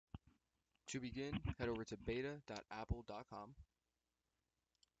To begin, head over to beta.apple.com,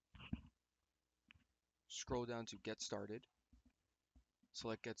 scroll down to Get Started,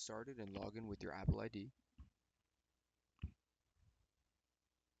 select Get Started and log in with your Apple ID.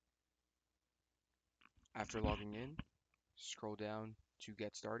 After logging in, scroll down to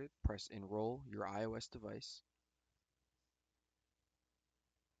Get Started, press Enroll your iOS device,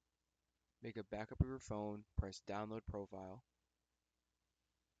 make a backup of your phone, press Download Profile,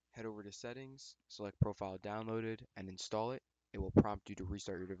 head over to Settings, select Profile Downloaded and install it. It will prompt you to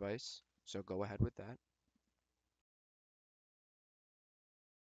restart your device, so go ahead with that.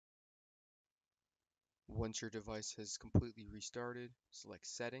 Once your device has completely restarted, select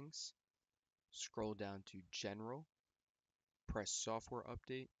Settings, scroll down to General, press Software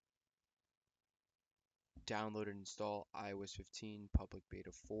Update, download and install iOS 15 Public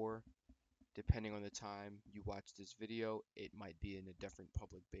Beta 4. Depending on the time you watch this video, it might be in a different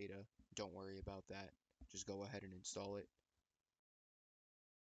public beta. Don't worry about that. Just go ahead and install it.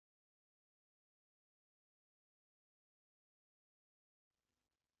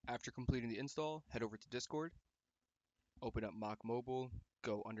 After completing the install, head over to Discord, open up Mach Mobile,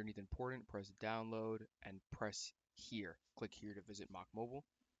 go underneath Important, press Download, and press here. Click here to visit Mach Mobile.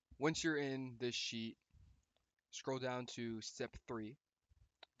 Once you're in this sheet, scroll down to Step 3,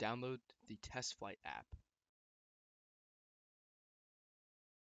 download the Test Flight app.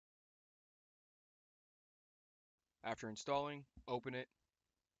 After installing, open it,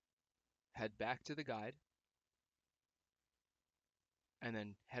 head back to the guide, and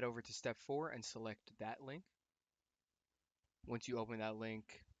then head over to Step 4 and select that link. Once you open that link,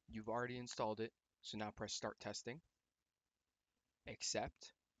 you've already installed it, so now press Start Testing,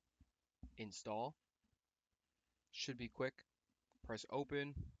 Accept, Install. Should be quick. Press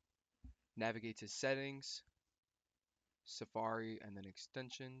Open, navigate to Settings, Safari, and then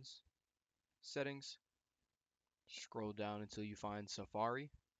Extensions, Settings. Scroll down until you find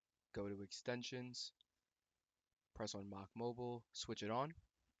Safari. Go to Extensions, press on Mach Mobile, switch it on.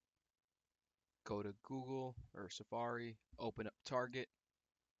 Go to Google or Safari, open up Target,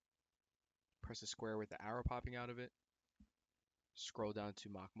 press a square with the arrow popping out of it. Scroll down to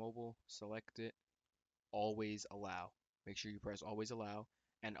Mach Mobile, select it, always allow. Make sure you press always allow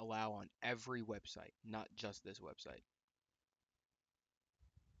and allow on every website, not just this website.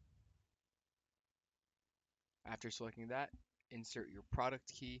 After selecting that, insert your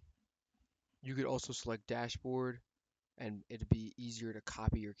product key. You could also select dashboard and it'd be easier to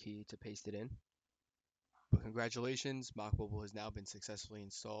copy your key to paste it in. But congratulations, Mach Mobile has now been successfully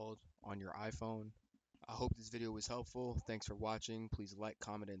installed on your iPhone. I hope this video was helpful. Thanks for watching. Please like,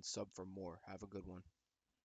 comment, and sub for more. Have a good one.